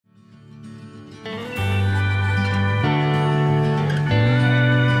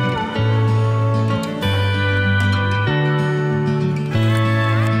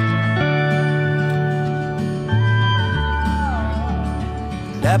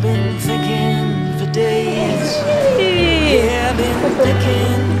I've been thinking for days. Yeah, I've been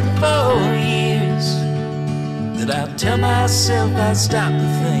thinking for years that I'll tell myself I'll stop the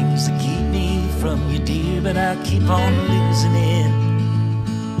things that keep me from you, dear, but I keep on losing it.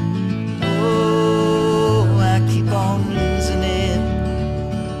 Oh, I keep on losing it.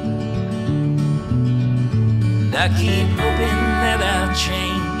 And I keep hoping that I'll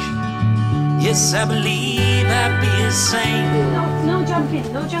change. Yes, I believe I'll be a saint. No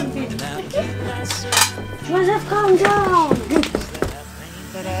jumping, no jumping. And I'll keep myself. Joseph, calm down.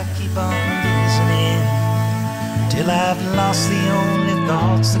 But I keep on losing it till I've lost the only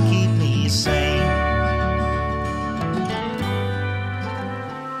thoughts that keep me sane.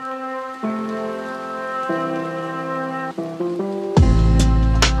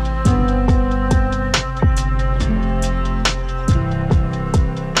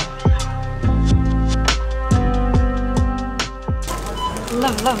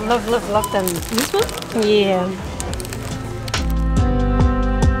 Love them. This one? Yeah.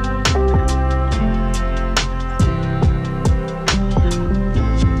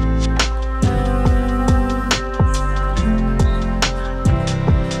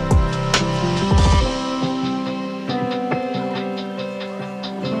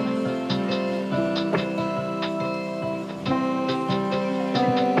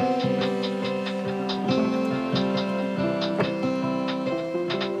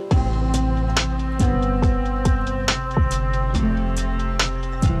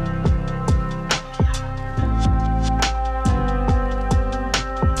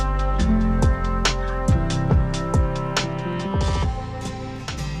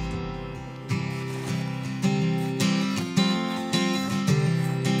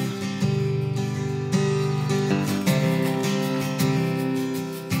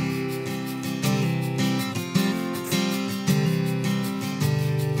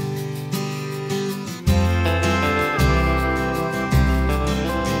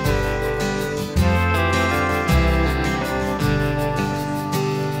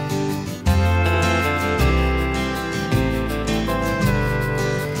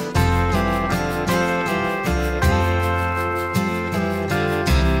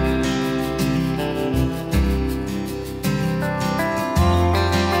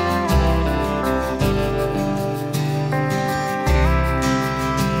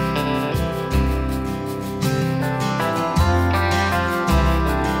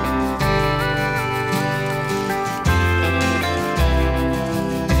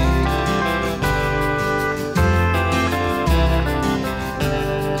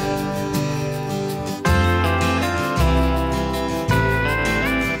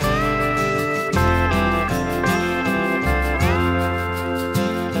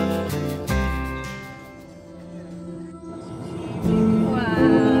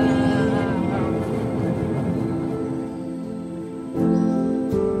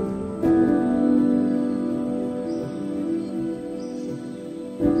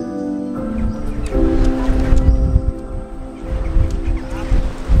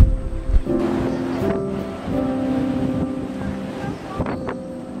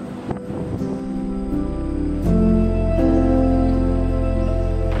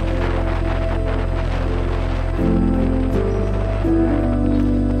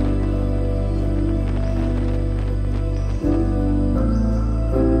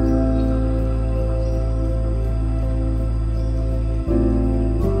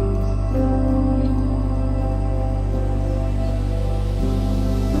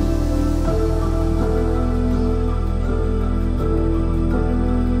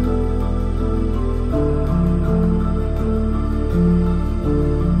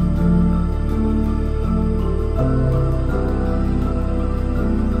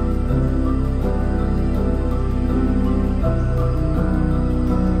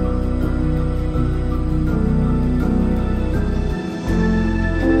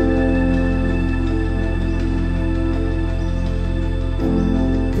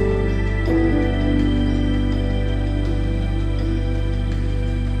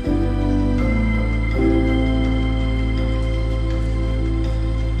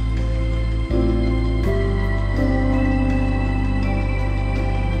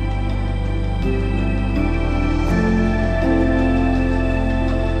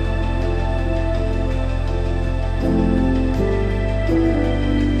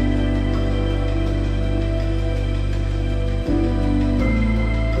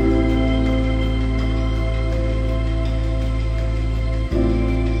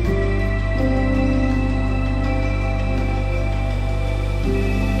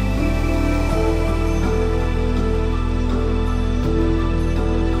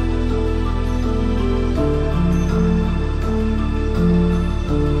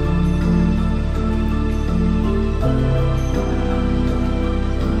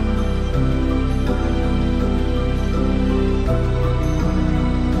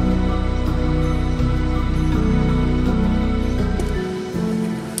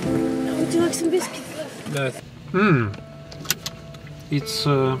 It's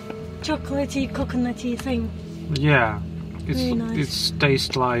chocolatey, coconutty thing. yeah, it's Very nice. It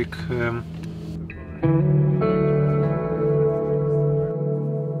tastes like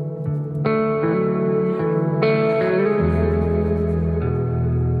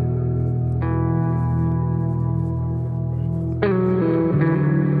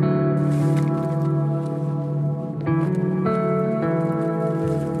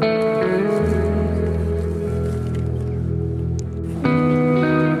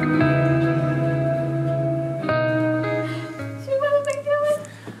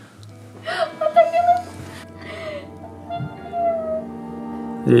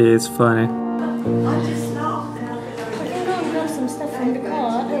it's funny. I can go and grab some stuff from the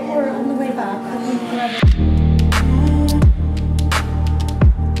car, or on the way back. I can grab it.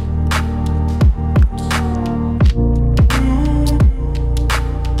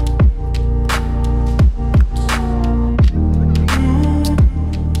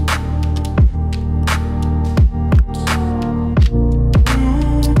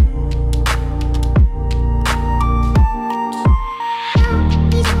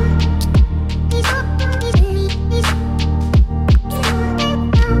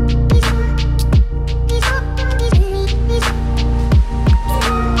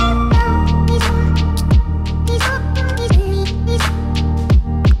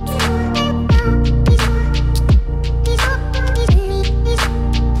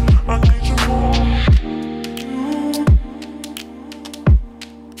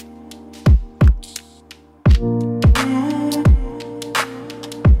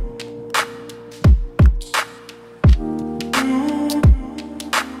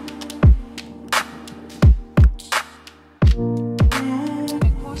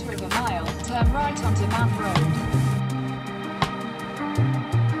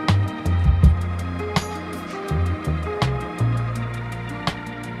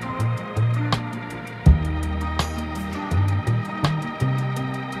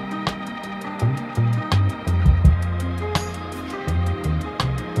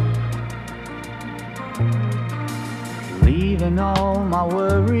 Leaving all my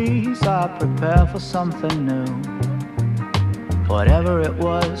worries, I prepare for something new. Whatever it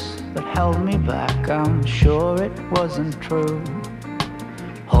was that held me back, I'm sure it wasn't true.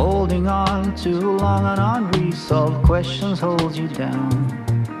 Holding on too long and unresolved questions hold you down.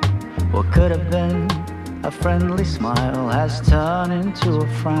 What could have been a friendly smile has turned into a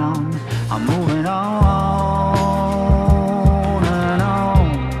frown. I'm moving on and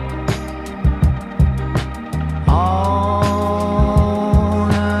on,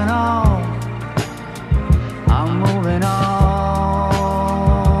 on and on. I'm moving on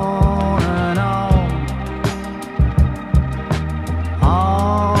and on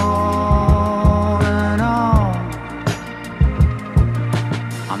and on.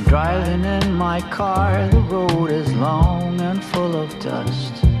 I'm driving in my car, the road is long and full of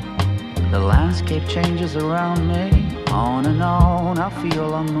dust. The landscape changes around me, on and on, I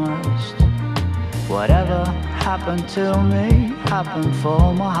feel unrest. Whatever happened to me, happened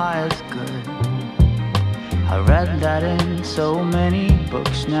for my highest good. I read that in so many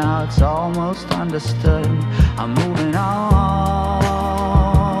books, now it's almost understood. I'm moving on.